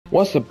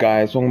What's up,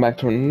 guys? Welcome back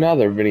to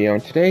another video. In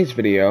today's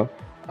video,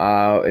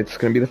 it's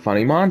gonna be the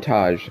funny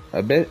montage.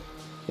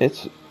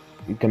 It's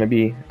gonna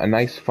be a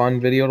nice, fun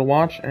video to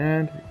watch,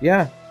 and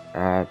yeah,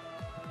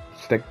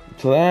 stick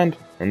to the end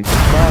and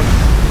subscribe.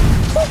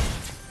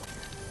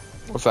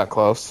 Was that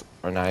close?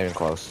 Or not even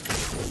close?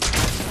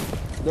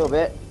 A little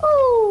bit.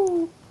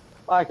 Oh!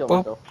 I killed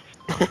myself.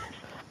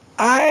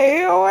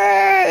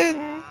 I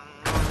win!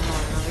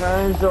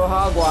 I'm so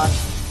hogwash.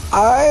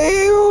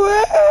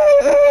 I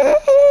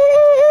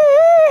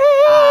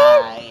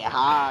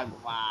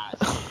hogwash.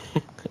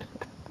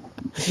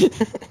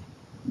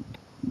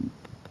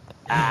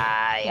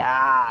 I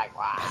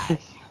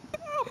hogwash.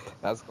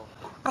 That's cool.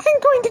 I'm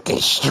going to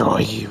destroy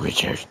you,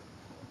 Richard.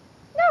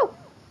 No!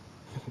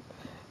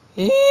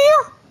 Yeah!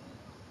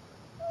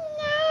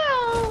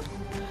 No!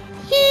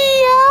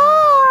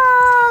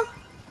 Yeah!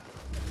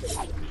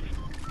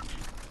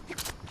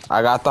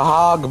 I got the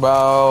hog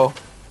bow.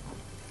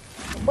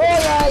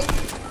 Fortnite!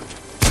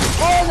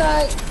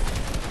 Fortnite!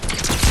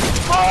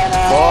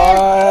 Fortnite!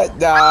 What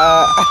the?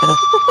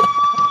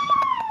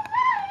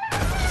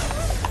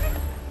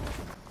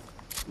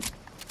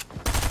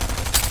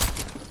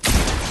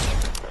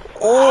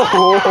 Oh!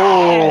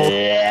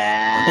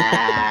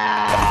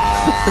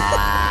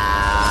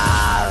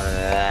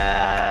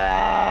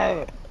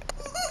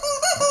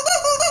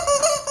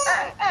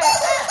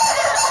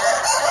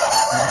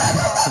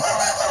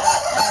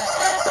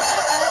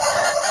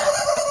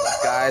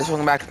 Guys,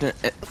 welcome back to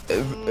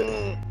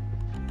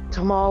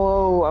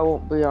Tomorrow I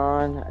won't be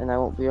on, and I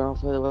won't be on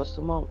for the rest of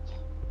the month.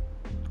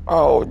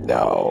 oh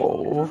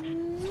no.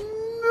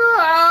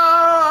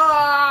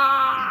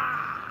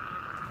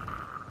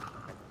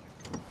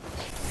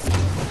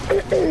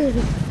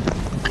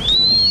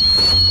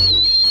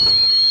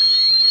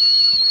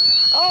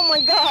 Oh my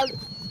god!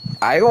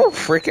 I will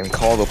freaking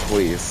call the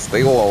police.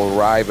 They will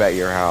arrive at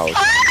your house.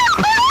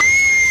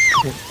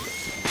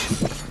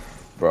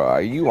 Bro,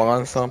 are you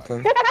on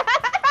something?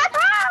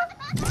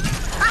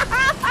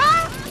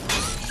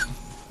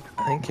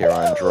 I think you're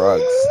on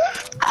drugs.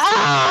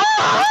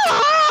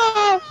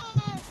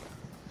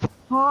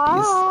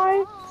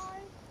 Hi!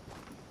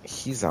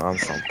 He's on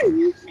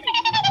something.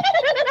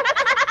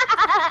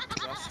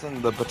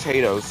 Justin the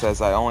potato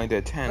says I only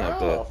did 10 of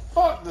the. Oh,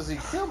 fuck does he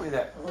kill me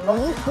that? It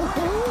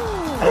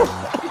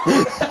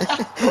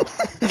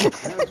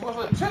was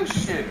a chest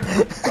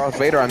shitter. Darth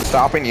Vader, I'm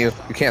stopping you.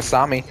 You can't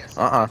stop me.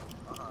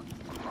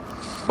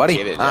 Buddy.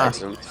 Get it,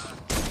 Jackson.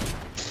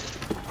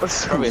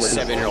 Probably a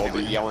 7-year-old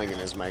yelling in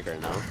his mic right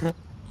now.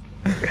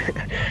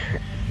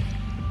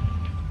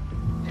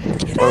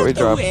 Where we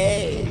drop?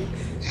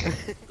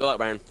 Good luck,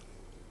 Brian.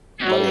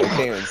 Buddy, I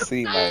can't even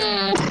see my.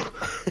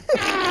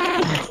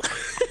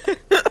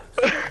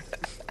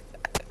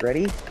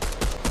 Ready?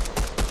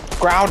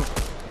 Ground.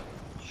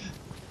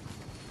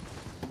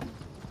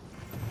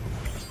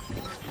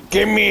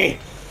 Give me.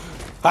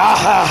 Ha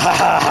ha ha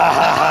ha ha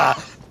ha.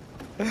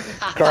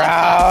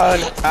 Crown!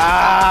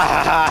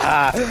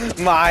 Ah,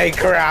 my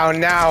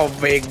crown now,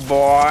 big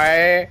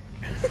boy!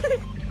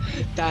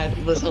 That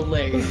was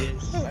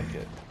hilarious. I like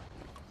it.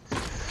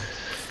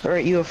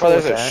 Alright, you have Oh,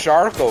 there's a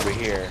shark over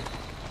here.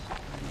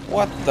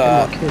 What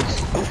the?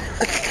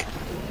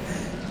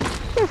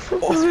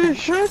 There's a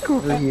shark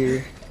over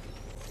here.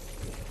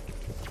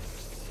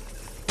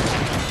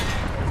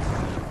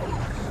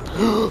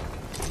 Oh!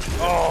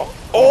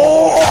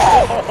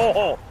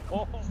 Oh!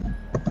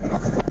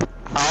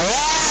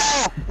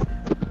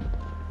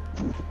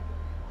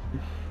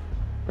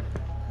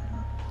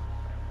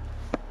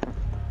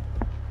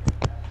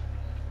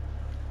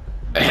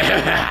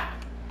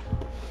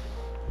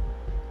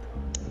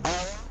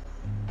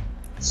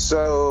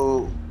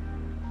 So,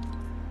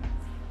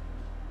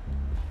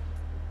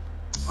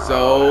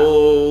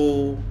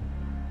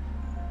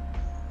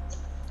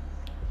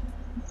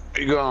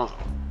 You gonna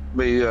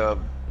be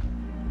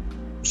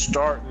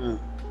starting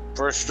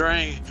first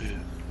string?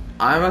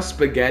 I'm a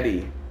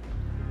spaghetti.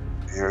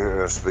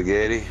 You're a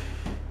spaghetti.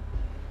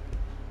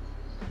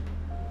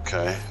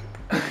 Okay.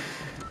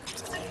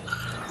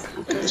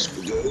 Okay,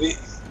 spaghetti.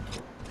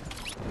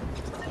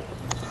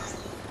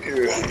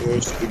 You're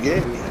a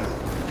spaghetti.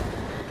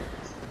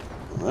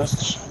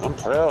 I'm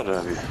proud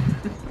of you.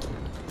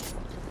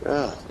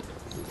 Yeah.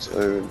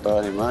 Tell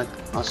everybody my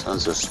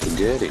son's a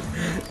spaghetti.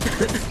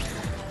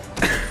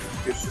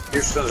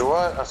 Your son's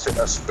what? I said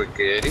a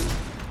spaghetti.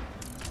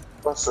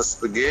 What's a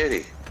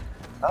spaghetti?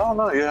 I don't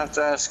know. You have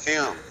to ask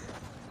him.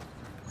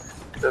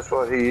 That's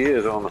what he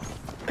is on the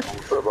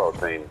football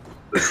team.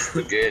 The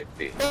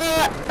spaghetti.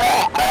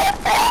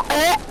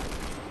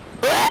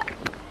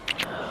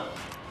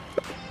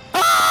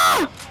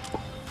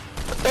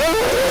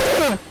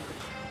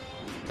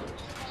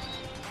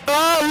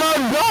 Oh my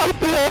God!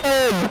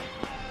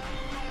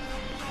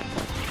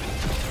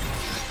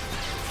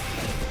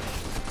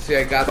 See,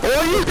 I got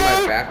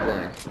my back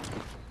line.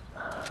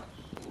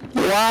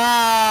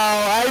 Wow,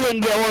 I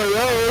didn't get one of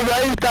those. I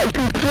just got 2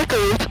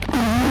 stickers.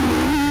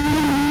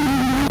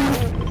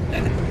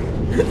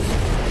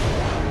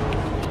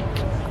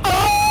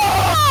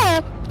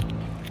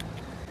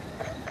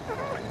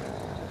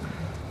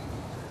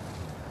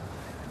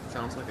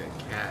 sounds like a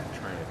cat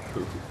trying to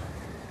poop.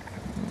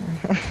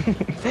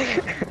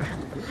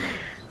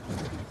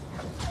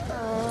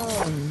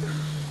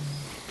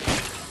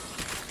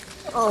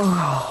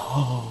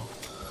 Oh.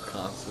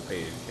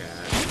 Constipated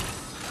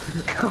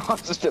cat.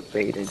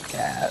 Constipated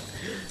cat.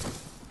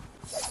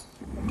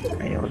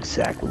 I know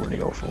exactly where to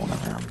go for one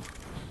of them.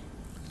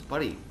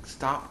 Buddy,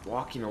 stop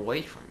walking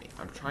away from me.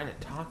 I'm trying to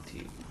talk to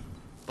you.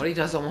 Buddy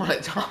doesn't want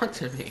to talk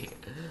to me.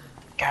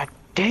 God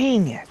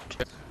dang it!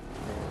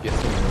 Get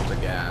someone with the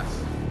gas.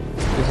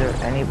 Is there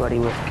anybody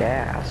with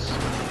gas?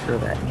 Sure,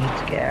 that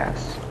needs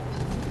gas.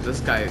 This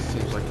guy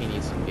seems like he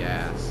needs some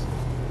gas.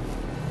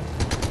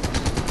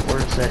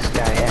 Where's this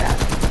guy at?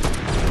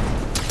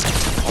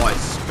 Oh, I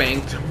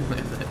spanked him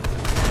with it.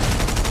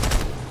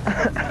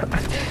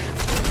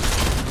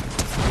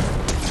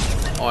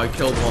 Oh, I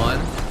killed one.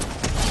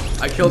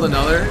 I killed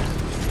another.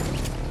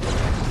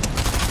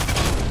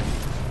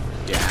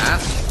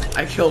 Gas.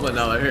 I killed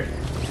another.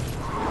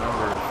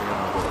 Number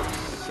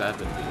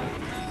 70.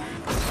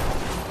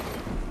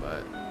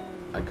 But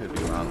I could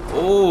be wrong.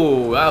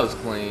 Oh, that was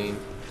clean.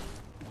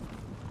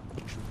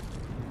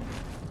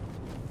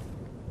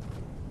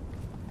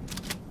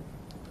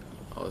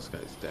 Oh, this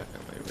guy's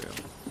definitely real.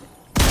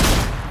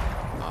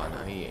 Oh, no,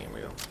 he ain't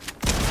real.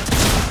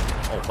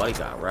 Oh, buddy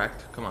got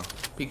wrecked. Come on,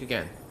 peek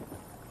again.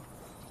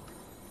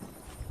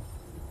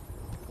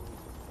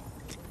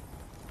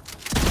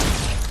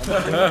 Oh, I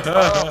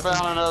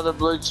found another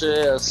blue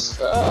chest.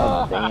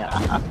 Oh,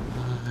 damn.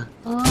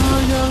 Oh, I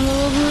got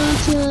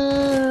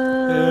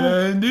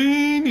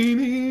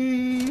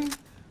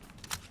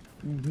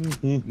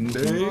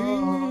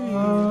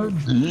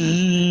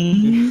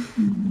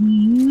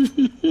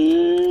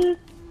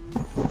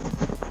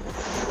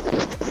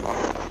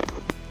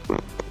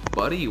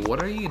Buddy,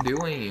 what are you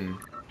doing?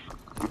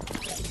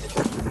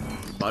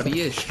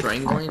 Buddy is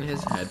strangling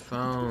his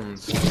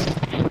headphones.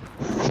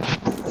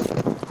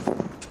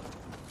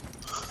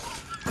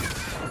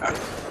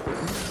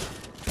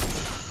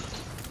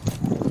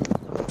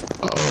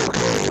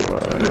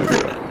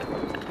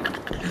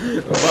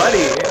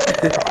 Buddy!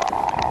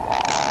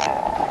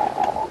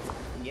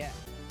 Yeah.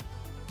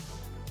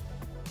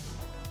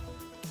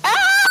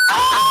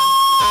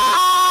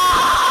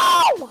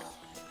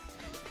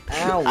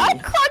 Ow! I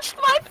clutched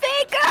my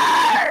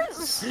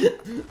fingers!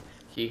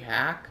 He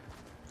hack?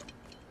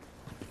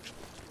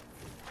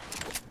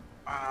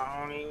 I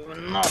don't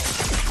even know.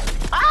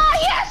 Ah,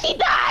 yes, he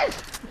does!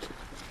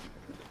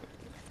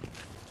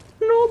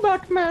 No,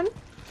 Batman.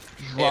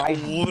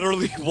 It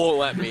literally won't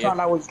let me. I thought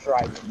I was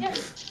driving.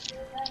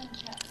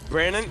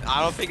 Brandon,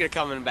 I don't think you're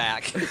coming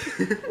back.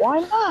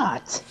 Why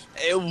not?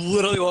 It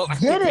literally won't let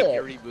me Get pick it.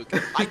 your reboot.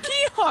 I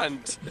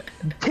can't!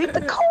 Take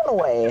the cone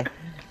away.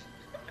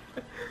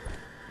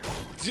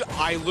 Dude,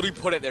 I literally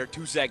put it there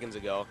 2 seconds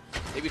ago.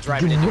 Maybe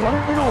driving into it.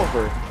 Run it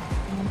over.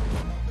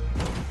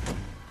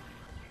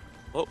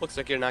 Oh, looks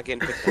like you're not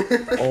getting picked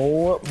up.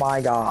 Oh my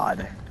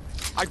god.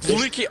 I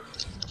literally can't.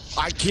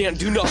 I can't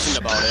do nothing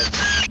about it.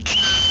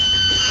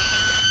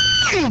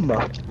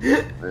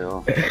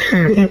 Bill.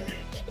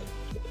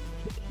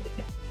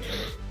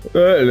 I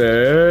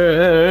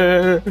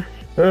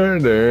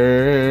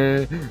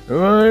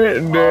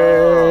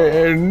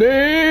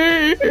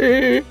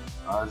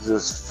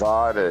just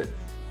fought it.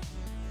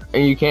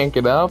 And you can't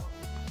get up?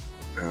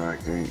 And I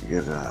can't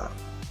get up.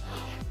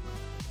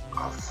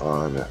 I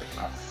fought it.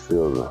 I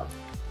feel the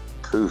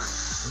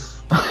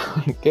poof.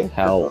 Get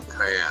help. The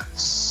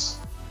pants.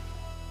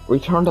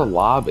 Return to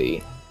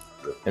lobby.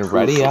 The And poof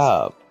ready of-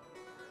 up.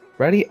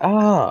 Ready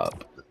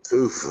up. The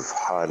poof of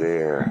hot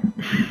air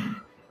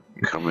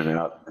coming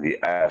out the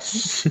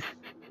ass.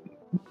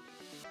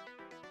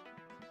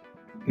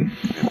 And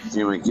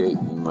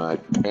fumigating my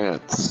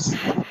pants.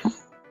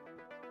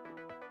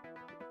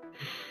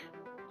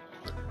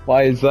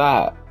 Why is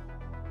that?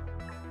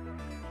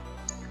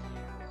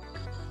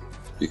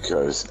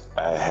 Because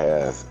I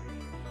have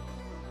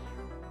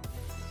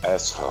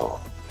asshole.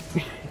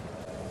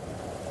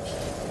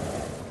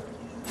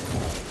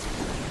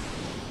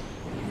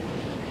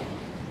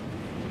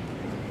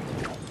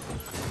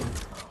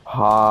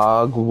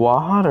 Hog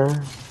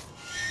water.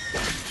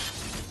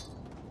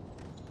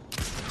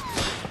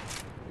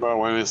 Bro,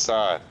 went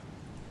inside.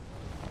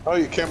 Oh,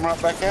 you came right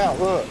back out.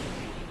 Look.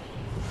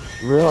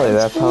 Really,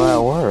 that's how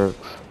that works.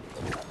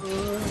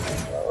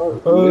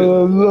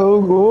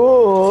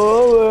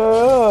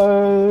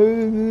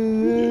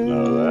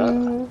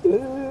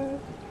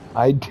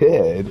 I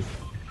did.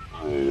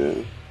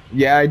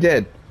 Yeah, I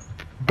did.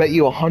 Bet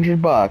you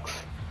 $100.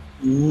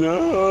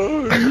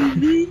 No, you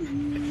didn't.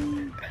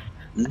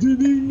 You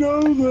didn't even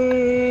know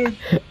that.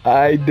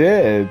 I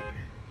did.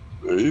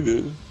 No, you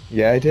didn't.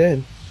 Yeah, I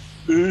did.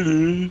 You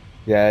didn't.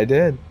 Yeah, I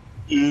did.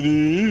 You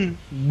didn't.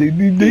 Dee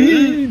dee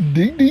dee dee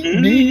dee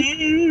dee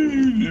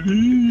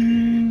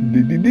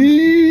dee dee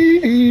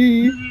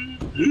dee.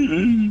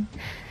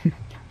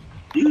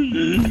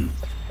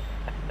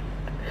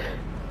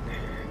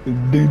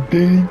 Dee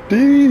dee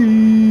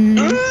dee.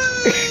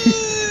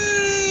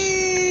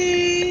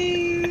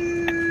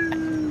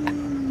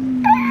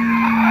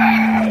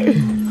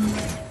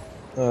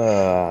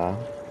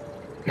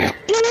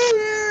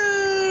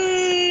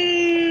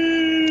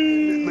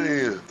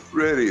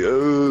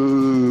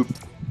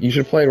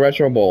 should play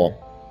Retro Bowl.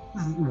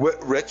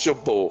 Retro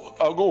Bowl.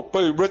 I'm gonna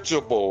play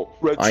Retro Bowl.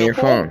 On your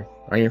phone.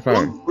 On your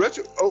phone.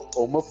 Retro. Oh,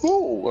 on my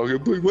phone. I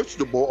can play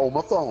vegetable on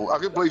my phone. I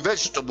can play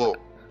vegetable.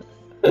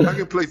 I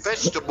can play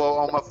vegetable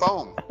on my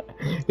phone.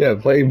 Yeah,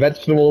 play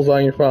vegetables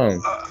on your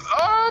phone.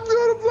 I'm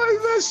gonna play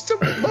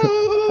vegetable.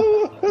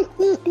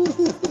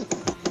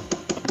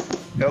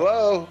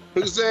 Hello,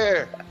 who's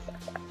there?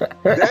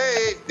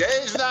 Dave.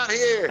 Dave's not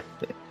here.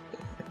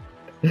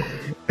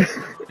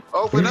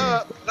 Open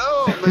up.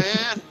 No,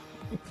 man.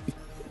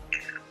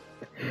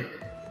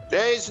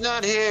 Dave's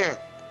not here.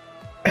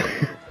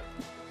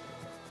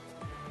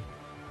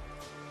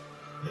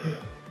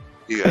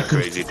 You got a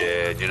crazy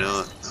dad, you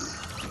know.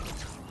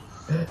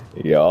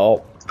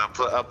 Yup.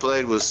 I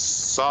played with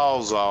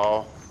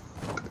Sawzall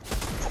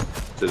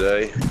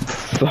today.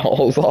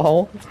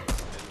 Sawzall?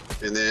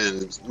 And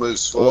then moved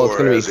slower. Well, it's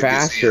going to be as it gets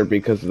faster in.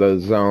 because the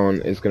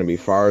zone is going to be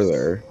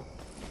farther.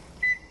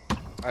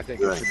 I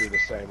think it should be the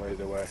same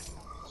either way.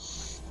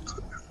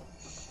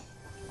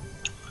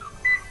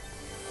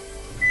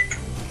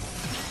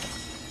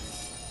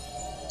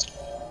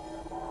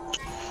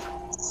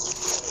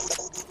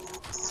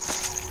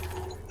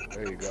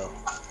 There you go.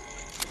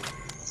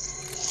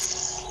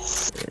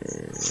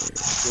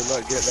 Good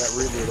luck getting that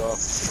reboot off.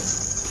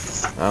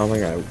 I don't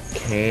think I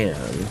can.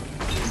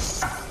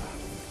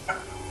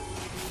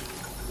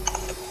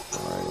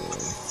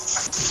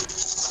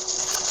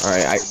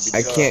 Alright,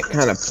 I can't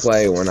kind of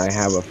play when I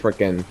have a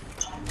frickin'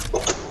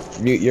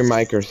 mute your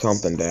mic or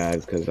something, Dad,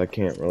 because I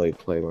can't really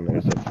play when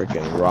there's a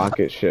frickin'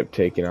 rocket ship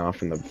taking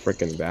off in the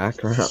frickin'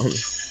 background.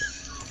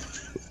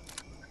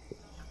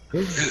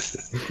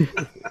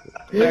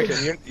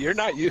 Second, you're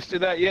not used to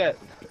that yet.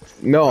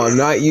 No, I'm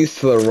not used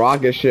to the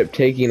rocket ship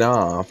taking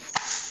off.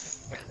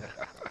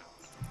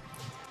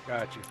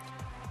 Got you.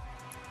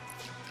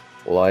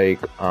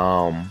 Like,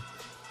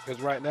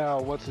 Because right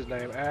now, what's his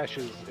name? Ash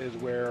is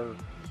where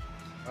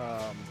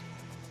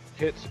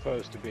Hit's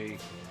supposed to be.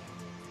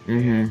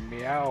 And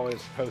Meow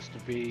is supposed to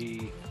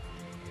be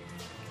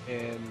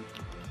in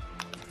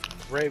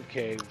Rave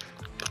Cave,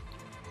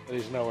 but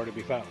he's nowhere to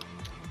be found.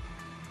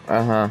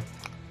 uh-huh.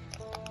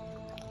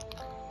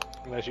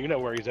 Unless you know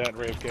where he's at in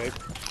Rave Cave.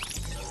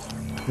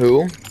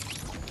 Who?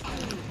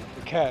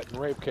 The cat in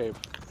Rave Cave.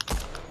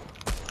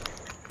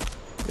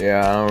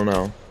 Yeah, I don't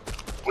know.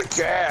 The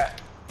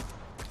cat.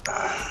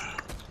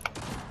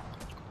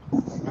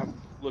 I've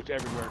looked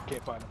everywhere,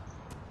 can't find him.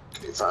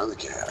 Can't find the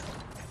cat.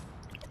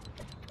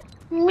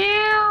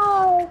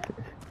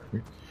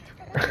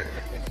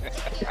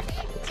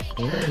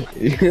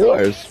 You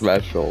are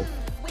special.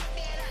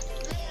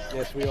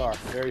 Yes, we are.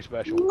 Very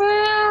special.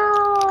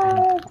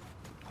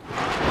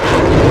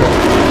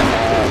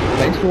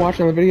 Thanks for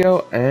watching the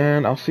video,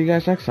 and I'll see you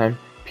guys next time.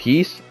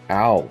 Peace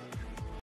out.